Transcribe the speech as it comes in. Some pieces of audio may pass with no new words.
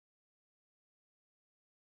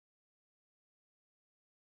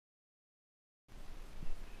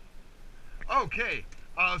Okay,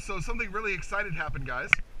 so something really excited happened,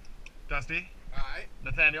 guys. Dusty. Hi.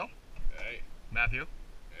 Nathaniel. Hey. Matthew.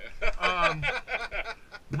 Yeah.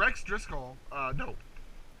 Rex Driscoll, no,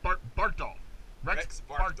 Barkdahl. Rex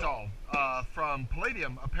Barkdahl from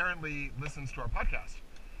Palladium apparently listens to our podcast.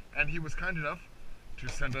 And he was kind enough to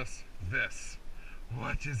send us this.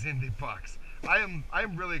 What is in the box? I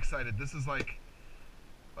am really excited. This is like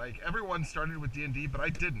everyone started with D&D, but I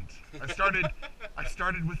didn't. I started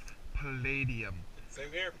with Palladium.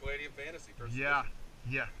 Same here, Palladium Fantasy first. Yeah.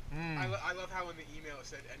 Yeah. I love how in the email it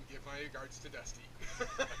said, "And give my regards to Dusty."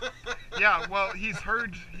 Yeah, well, he's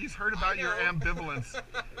heard about your ambivalence.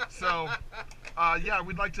 So, yeah,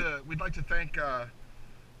 we'd like to thank. Here,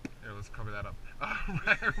 let's cover that up.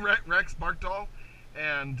 Rex Barkdahl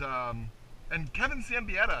and Kevin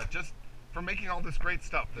Sambietta just for making all this great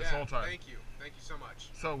stuff this whole time. Thank you so much.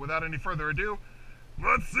 So, without any further ado,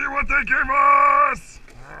 let's see what they gave us.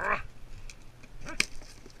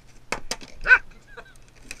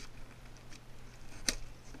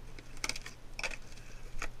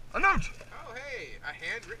 A note! Oh, hey, a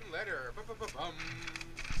handwritten letter. Bum.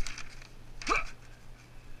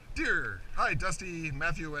 Dear, hi Dusty,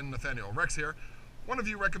 Matthew, and Nathaniel. Rex here. One of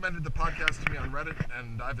you recommended the podcast to me on Reddit,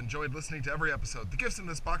 and I've enjoyed listening to every episode. The gifts in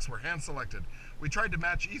this box were hand-selected. We tried to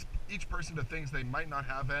match each person to things they might not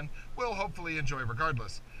have and will hopefully enjoy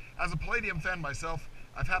regardless. As a Palladium fan myself,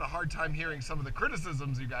 I've had a hard time hearing some of the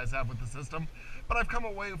criticisms you guys have with the system, but I've come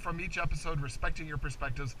away from each episode respecting your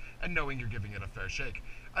perspectives and knowing you're giving it a fair shake.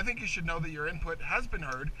 I think you should know that your input has been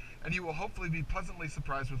heard, and you will hopefully be pleasantly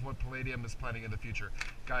surprised with what Palladium is planning in the future.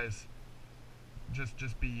 Guys,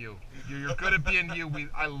 just be you. You're good at being you.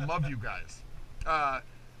 I love you guys.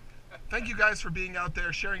 Thank you guys for being out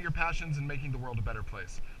there, sharing your passions, and making the world a better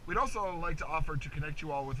place. We'd also like to offer to connect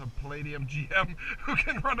you all with a Palladium GM who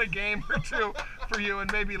can run a game or two for you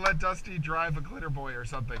and maybe let Dusty drive a glitter boy or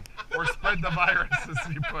something. Or spread the virus, as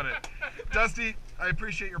you put it. Dusty, I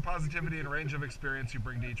appreciate your positivity and range of experience you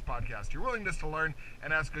bring to each podcast. Your willingness to learn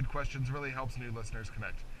and ask good questions really helps new listeners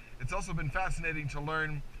connect. It's also been fascinating to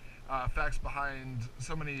learn facts behind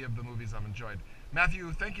so many of the movies I've enjoyed.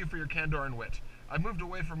 Matthew, thank you for your candor and wit. I moved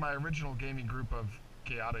away from my original gaming group of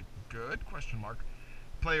chaotic good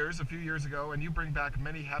players a few years ago, and you bring back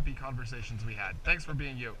many happy conversations we had. Thanks for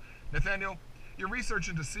being you. Nathaniel, your research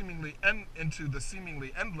into the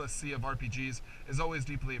seemingly endless sea of RPGs is always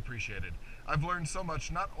deeply appreciated. I've learned so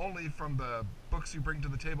much not only from the books you bring to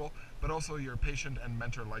the table, but also your patient and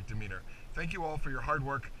mentor-like demeanor. Thank you all for your hard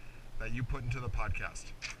work that you put into the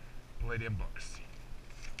podcast. Palladium Books.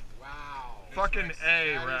 Wow. Fucking Rex.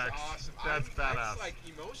 A, That Rex. is awesome. That's badass. That's like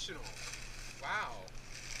emotional. Wow.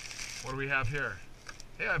 What do we have here?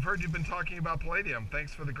 Hey, I've heard you've been talking about Palladium.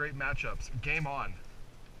 Thanks for the great matchups. Game on.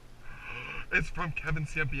 It's from Kevin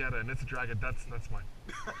Sambietta, and it's a dragon. That's mine.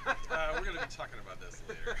 We're going to be talking about this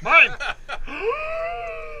later. Mine!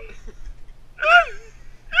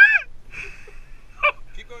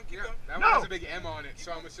 Keep going. That No. one has a big M on it,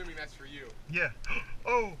 so I'm assuming that's for you. Yeah.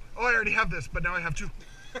 Oh, I already have this, but now I have two.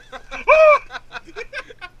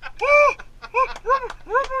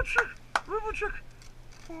 Robo chick.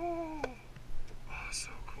 Oh, so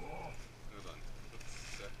cool. Hold on.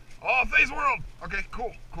 Oh, Phase World. Okay,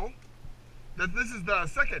 cool. This is the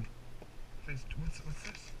second. What's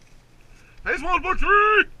this? Phase World Book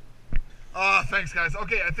 3. Thanks guys.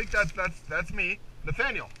 Okay, I think that's me,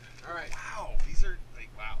 Nathaniel. All right. Wow. These are like,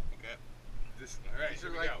 wow. Okay. All right. These are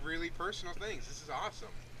here we like go. really personal things. This is awesome.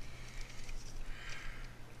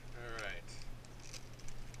 All right.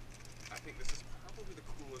 I think this is probably the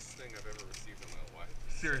coolest thing I've ever received in my life.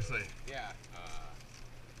 Seriously. Yeah.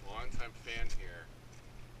 Long-time fan here.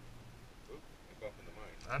 Oop, I bumped into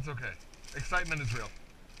mine. That's okay. Excitement is real.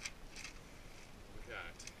 We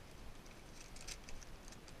got.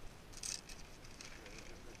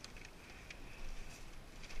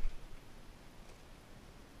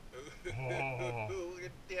 Oh. Look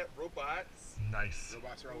at that, robots. Nice.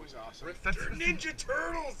 Robots are always awesome. That's Ninja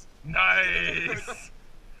Turtles. nice.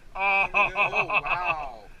 Oh. Oh,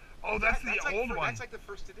 wow. Oh, that's the like old one. That's like the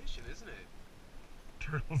first edition, isn't it?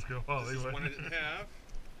 Turtles go This is Hollywood. one I didn't have,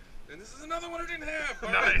 and this is another one I didn't have.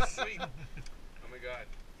 All Nice. right, sweet. Oh my god,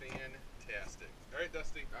 fantastic. All right,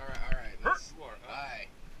 Dusty. All right. Let's, You are up. Aye.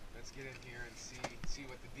 Let's get in here and see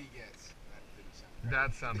what the D gets. That didn't sound right.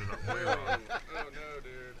 That sounded way wrong. Oh no,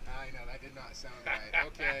 dude. I know, that did not sound right.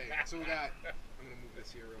 Okay, so we got, I'm going to move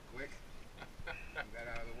this here real quick. Move that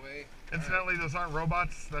out of the way. Incidentally, those aren't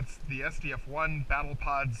robots. That's the SDF-1 Battle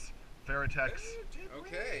Pods Ferritex.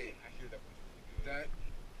 Okay. I hear that one's really good. That,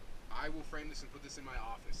 I will frame this and put this in my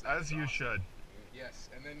office. That As is you awesome. should. Yes,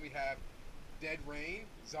 and then we have Dead Rain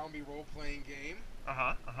zombie role-playing game.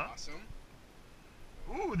 Awesome.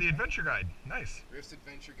 Ooh, the adventure guide. Nice. Rift's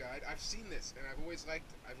Adventure Guide. I've seen this, and I've always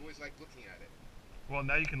liked looking at it. Well,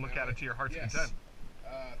 now you can look at it to your heart's yes. content.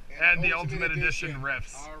 And the Ultimate Edition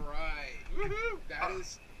Rifts. All right. Woohoo! That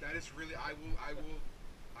is really. I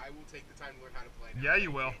will take the time to learn how to play now. Yeah,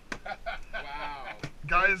 you will. Wow.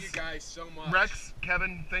 Guys, thank you guys so much. Rex,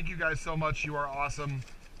 Kevin, thank you guys so much. You are awesome.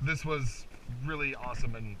 This was really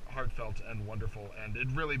awesome and heartfelt and wonderful, and it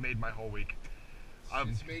really made my whole week.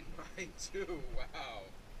 It's made mine too.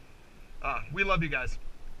 Wow. We love you guys.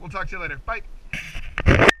 We'll talk to you later. Bye.